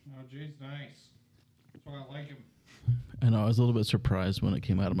us. Oh, Jay's nice. That's why I like him. I know. I was a little bit surprised when it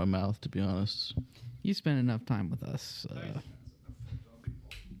came out of my mouth. To be honest. You spend enough time with us.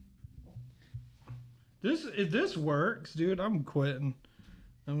 If this works, dude, I'm quitting.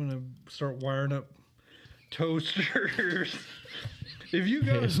 I'm gonna start wiring up toasters. If you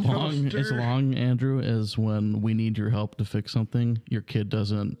Hey, go as to toaster, long, Andrew, as when we need your help to fix something, your kid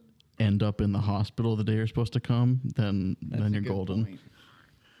doesn't end up in the hospital the day you're supposed to come, then That's a you're good golden. point.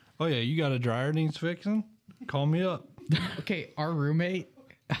 oh yeah, you got a dryer needs fixing? Call me up. Okay, our roommate.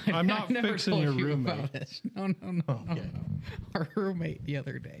 I'm not I never fixing told your you roommate. about this. No. Our roommate the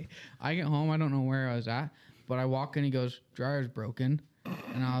other day. I get home. I don't know where I was at, but I walk in. He goes, "Dryer's broken,"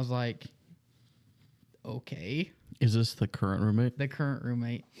 and I was like, "Okay." Is this the current roommate? The current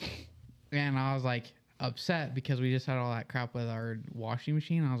roommate, and I was like upset because we just had all that crap with our washing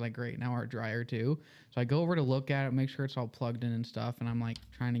machine. I was like, "Great, now our dryer too." So I go over to look at it, make sure it's all plugged in and stuff, and I'm like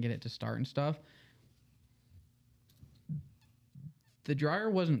trying to get it to start and stuff. The dryer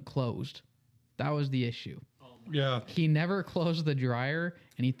wasn't closed. That was the issue. Yeah. He never closed the dryer,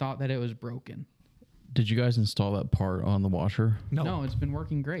 and he thought that it was broken. Did you guys install that part on the washer? No, it's been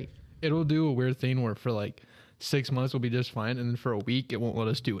working great. It'll do a weird thing where for like 6 months we'll be just fine, and then for a week it won't let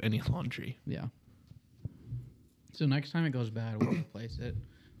us do any laundry. Yeah. So next time it goes bad, we'll replace it.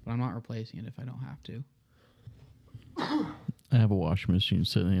 But I'm not replacing it if I don't have to. I have a washing machine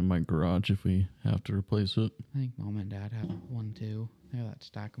sitting in my garage if we have to replace it. I think mom and dad have one too. They have that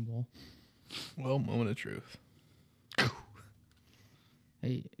stackable. Well, moment of truth.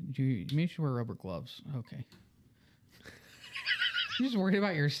 Hey, you should wear rubber gloves. Okay. I'm just worried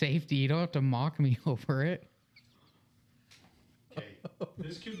about your safety. You don't have to mock me over it. Okay.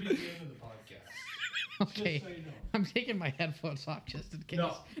 This could be the end of the podcast. Okay. Just so you know. I'm taking my headphones off just in case.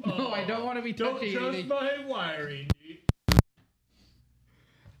 No. No, I don't want to be Don't touching trust anything. my wiring, dude.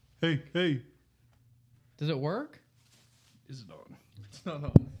 Hey. Does it work? Is it on? It's not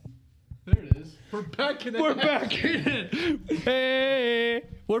on. There it is. We're back in it. We're back in it. Hey,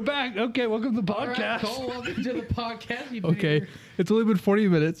 we're back. Okay, welcome to the All right, podcast. Cole, welcome to the podcast. You Okay, it's only been 40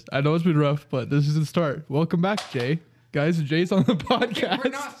 minutes. I know it's been rough, but this is the start. Welcome back, Jay. Guys, Jay's on the podcast.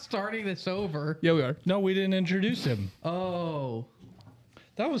 We're not starting this over. Yeah, we are. No, we didn't introduce him. Oh.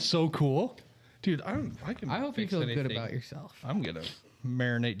 That was so cool, dude. I can. I hope you fix feel good anything. about yourself. I'm gonna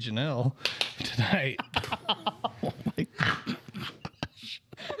marinate Janelle tonight.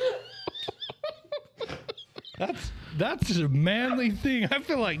 That's a manly thing. I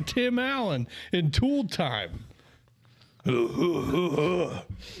feel like Tim Allen in Tool Time.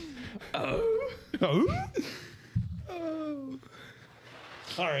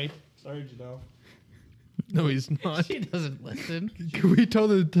 Sorry, Janelle. No, he's not. She doesn't listen. Can we tell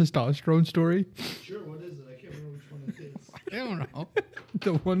the testosterone story? Sure, what is it? I can't remember which one it is. I don't know.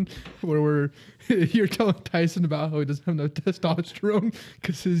 The one where you're telling Tyson about how he doesn't have enough testosterone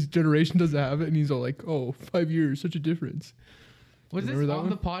because his generation doesn't have it, and he's all like, "Oh, 5 years, such a difference." Was this Remember that on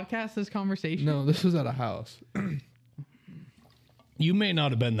the one? podcast, this conversation? No, this was at a house. You may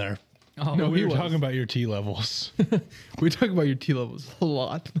not have been there. Oh, No, we he were was. talking about your T levels. We talk about your T levels a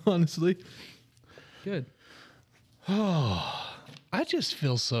lot, honestly. good. I just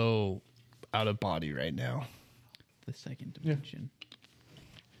feel so out of body right now. The second dimension.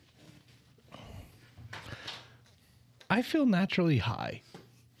 I feel naturally high.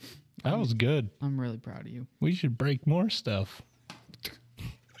 That was good. I'm really proud of you. We should break more stuff.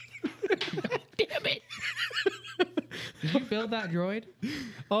 Did you build that droid?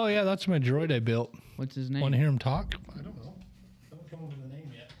 Oh yeah, that's my droid I built. What's his name? Want to hear him talk? I don't know. Don't come up with a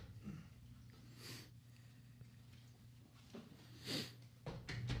name yet.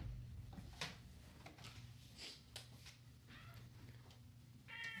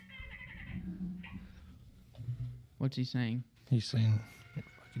 What's he saying? He's saying, "You're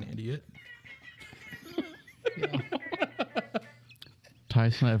a fucking idiot."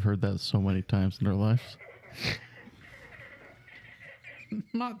 Tyson, I've heard that so many times in our lives.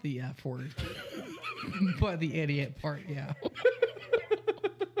 Not the F word, but the idiot part, yeah.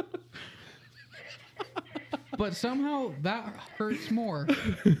 But somehow that hurts more.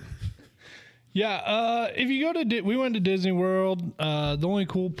 Yeah, if you go to we went to Disney World. The only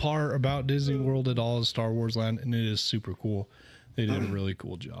cool part about Disney World at all is Star Wars Land, and it is super cool. They did a really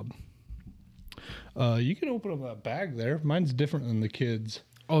cool job. You can open up that bag there. Mine's different than the kids.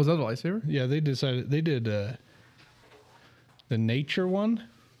 Oh, is that a lightsaber? Yeah, they did the nature one,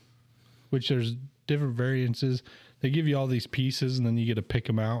 which there's different variances. They give you all these pieces, and then you get to pick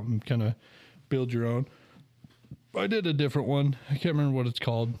them out and kind of build your own. I did a different one. I can't remember what it's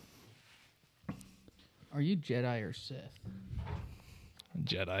called. Are you Jedi or Sith?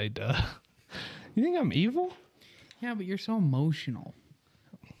 Jedi, duh. You think I'm evil? Yeah, but you're so emotional.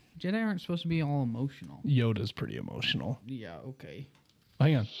 Jedi aren't supposed to be all emotional. Yoda's pretty emotional. Yeah, okay.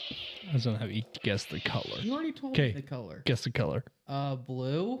 Hang on. I was gonna have you guess the color. You already told Okay. me the color. Guess the color.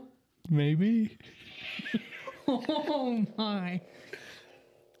 Blue? Maybe. Oh my.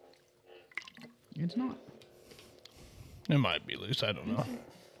 It's not. It might be loose. I don't know.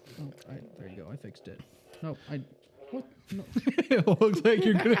 Oh, there you go. I fixed it. Nope. What? No. It looks like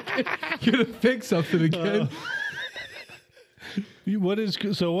you're gonna fix something again.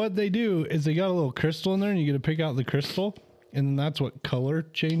 What they do is they got a little crystal in there, and you get to pick out the crystal, and then that's what color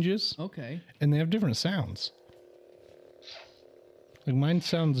changes. Okay. And they have different sounds. Like mine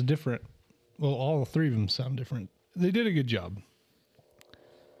sounds different. Well, all three of them sound different. They did a good job.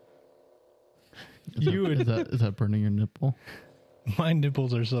 Is that burning your nipple? My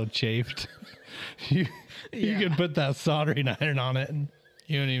nipples are so chafed. you could put that soldering iron on it, and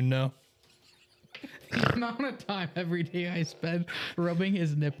you don't even know. The amount of time every day I spend rubbing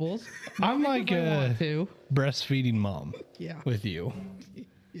his nipples. I'm Not like because I a want to. breastfeeding mom Yeah. with you.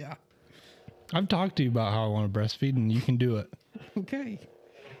 Yeah. I've talked to you about how I want to breastfeed, and you can do it. Okay.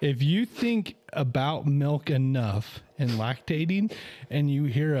 If you think about milk enough and lactating, and you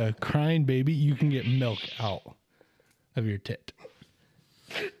hear a crying baby, you can get milk out of your tit.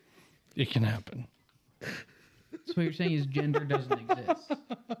 It can happen. So what you're saying is gender doesn't exist.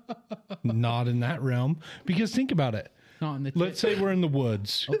 Not in that realm. Because think about it. Not in the. Let's say we're in the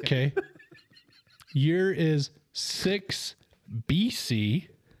woods. Okay. Year is 6 BC,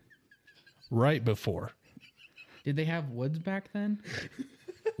 right before. Did they have woods back then?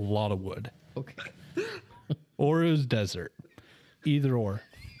 A lot of wood. Okay. Or it was desert. Either or.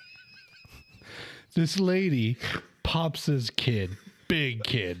 This lady pops this kid, big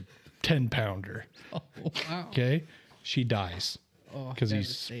kid, 10-pounder. Oh wow. Okay? She dies Oh, because he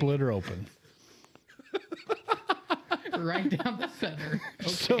devastating. split her open. Right down the center. Okay.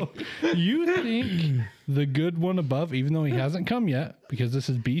 So you think the good one above, even though he hasn't come yet, because this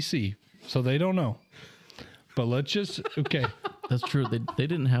is BC, so they don't know. But let's just, okay. That's true. They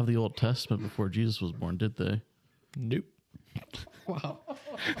didn't have the Old Testament before Jesus was born, did they? Nope. Wow.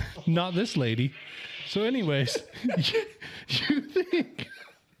 Not this lady. So anyways, you think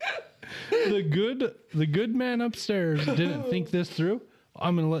the good man upstairs didn't think this through?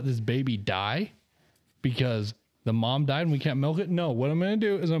 I'm going to let this baby die because the mom died and we can't milk it? No, what I'm going to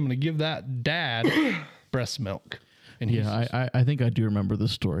do is I'm going to give that dad breast milk. And he's Yeah, just- I think I do remember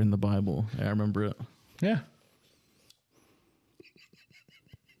this story in the Bible. I remember it. yeah.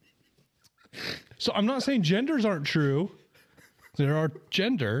 So I'm not saying genders aren't true. There are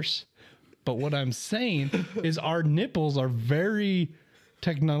genders, but what I'm saying is our nipples are very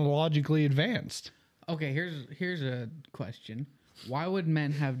technologically advanced. Okay, here's a question. Why would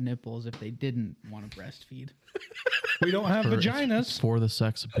men have nipples if they didn't want to breastfeed? We don't have It's vaginas. for the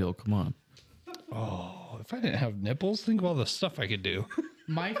sex appeal. Come on. Oh, if I didn't have nipples, think of all the stuff I could do.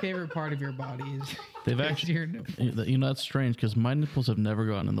 My favorite part of your body is They've is actually, your nipple. you know, that's strange because my nipples have never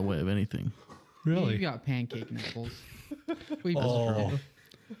gotten in the way of anything. Really? You got pancake nipples. We Oh.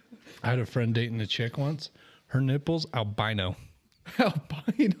 I had a friend dating a chick once. Her nipples, albino.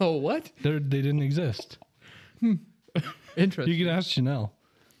 Albino, what? They didn't exist. Interesting. You can ask Chanel.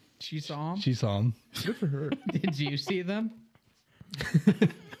 She saw them. She saw them. Good for her. Did you see them?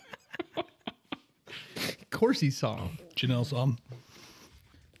 Of course he saw him. Chanel saw them.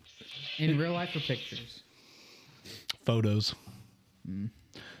 In real life or pictures? Photos.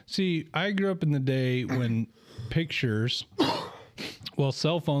 See, I grew up in the day when pictures, well,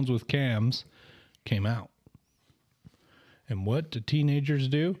 cell phones with cams came out. And what do teenagers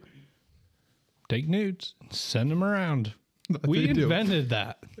do? Take nudes, send them around. We they do. invented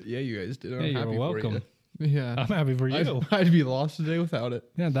that. Yeah, you guys did. I'm Hey, you're happy welcome. For you. Yeah. I'm happy for you. I'd be lost today without it.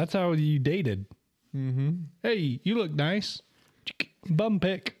 Yeah, that's how you dated. Mm-hmm. Hey, you look nice. Bum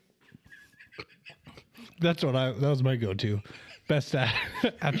pick. That was my go-to. Best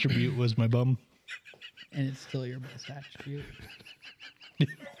attribute was my bum. And it's still your best attribute.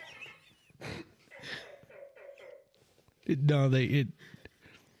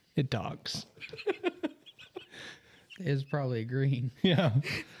 It talks. It's probably agreeing. Yeah.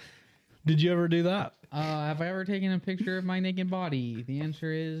 Did you ever do that? Have I ever taken a picture of my naked body? The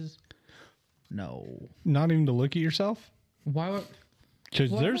answer is no. Not even to look at yourself? Why would Because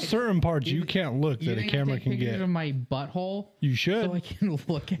Well, there's certain parts you can't look you that a think I camera take can pictures get. of my butthole You should. so I can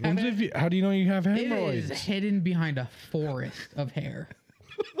look at it? How do you know you have It is hemorrhoids? hidden behind a forest of hair.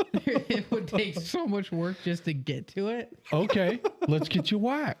 It would take so much work just to get to it. Okay, let's get you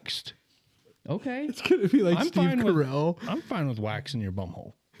waxed. Okay, It's gonna be like I'm Steve fine with- Carell. I'm fine with waxing your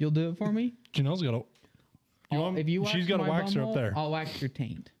bumhole. you'll do it for me. Janelle's got a. If you wax she's got a my waxer up bumhole, there. I'll wax your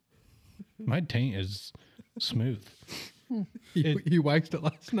taint. My taint is smooth. He waxed it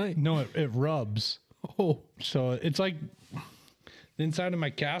last night. No, it rubs. Oh, So it's like the inside of my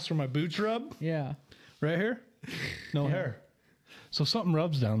cast where my boots rub, Yeah. right here. No hair. So something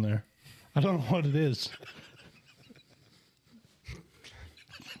rubs down there. I don't know what it is.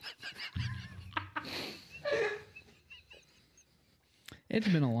 It's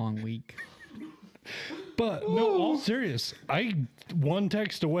been a long week. But no, all serious. I one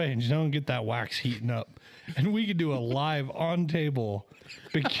text away and you don't get that wax heating up. And we could do a live on table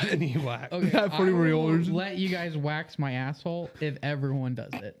bikini wax. Okay, That 40 I will years. let you guys wax my asshole if everyone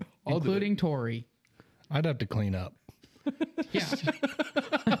does it, I'll do including Tori. I'd have to clean up. Yeah,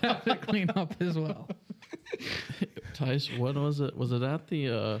 I have to clean up as well. Tice, what was it? Was it at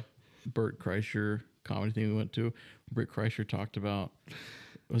the Bert Kreischer comedy thing we went to? Bert Kreischer talked about,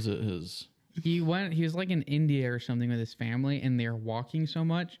 was it his? He was like in India or something with his family, and they're walking so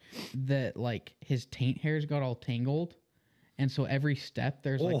much that like his taint hairs got all tangled, and so every step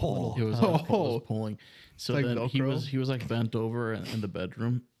there's like a little. It was, tug. it was pulling. So like then Velcro? he was like bent over in the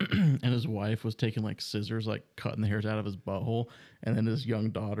bedroom, and his wife was taking like scissors, like cutting the hairs out of his butthole, and then his young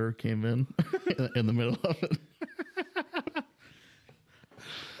daughter came in in the middle of it.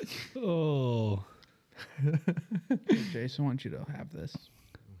 Oh. Jason, I want you to have this.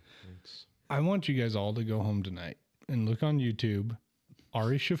 I want you guys all to go home tonight and look on YouTube.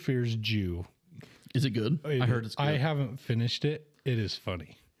 Ari Shafir's Jew. Is it good? I heard it's good. I haven't finished it. It is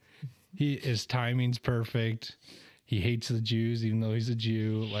funny. His timing's perfect. He hates the Jews, even though he's a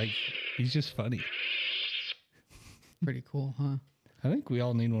Jew. Like, he's just funny. Pretty cool, huh? I think we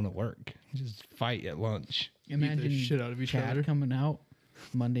all need one at work. Just fight at lunch. Imagine shit out of each Chad other. coming out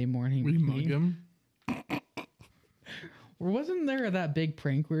Monday morning. remug meeting. him. Or wasn't there that big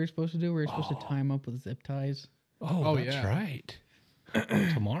prank we were supposed to do? We were supposed to tie him up with zip ties. Oh, Oh, that's yeah. right.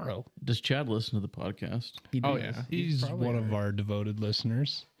 Tomorrow. Does Chad listen to the podcast? He Oh, does. yeah. He's probably one of heard. our devoted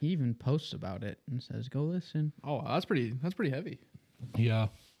listeners. He even posts about it and says, "Go listen." Oh, that's pretty heavy. Yeah.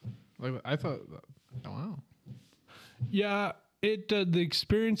 Like I thought. Oh, wow. Yeah, the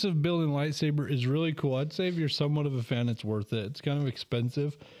experience of building lightsaber is really cool. I'd say if you're somewhat of a fan, it's worth it. It's kind of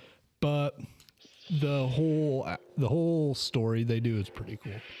expensive, but the whole story they do is pretty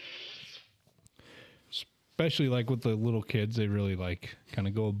cool. Especially like with the little kids, they really like kind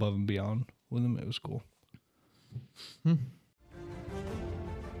of go above and beyond with them. It was cool.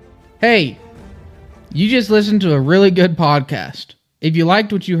 Hey, you just listened to a really good podcast. If you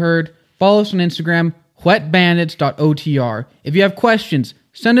liked what you heard, follow us on Instagram, whetbandits.otr. If you have questions,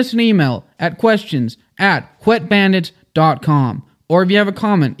 send us an email at questions@whetbandits.com. Or if you have a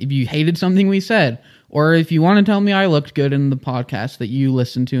comment, if you hated something we said, or if you want to tell me I looked good in the podcast that you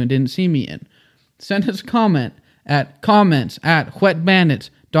listened to and didn't see me in, send us a comment at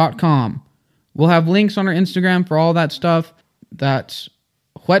comments@whetbandits.com. We'll have links on our Instagram for all that stuff. That's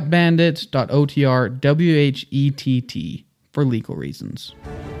whetbandits.otr, WHETT, for legal reasons.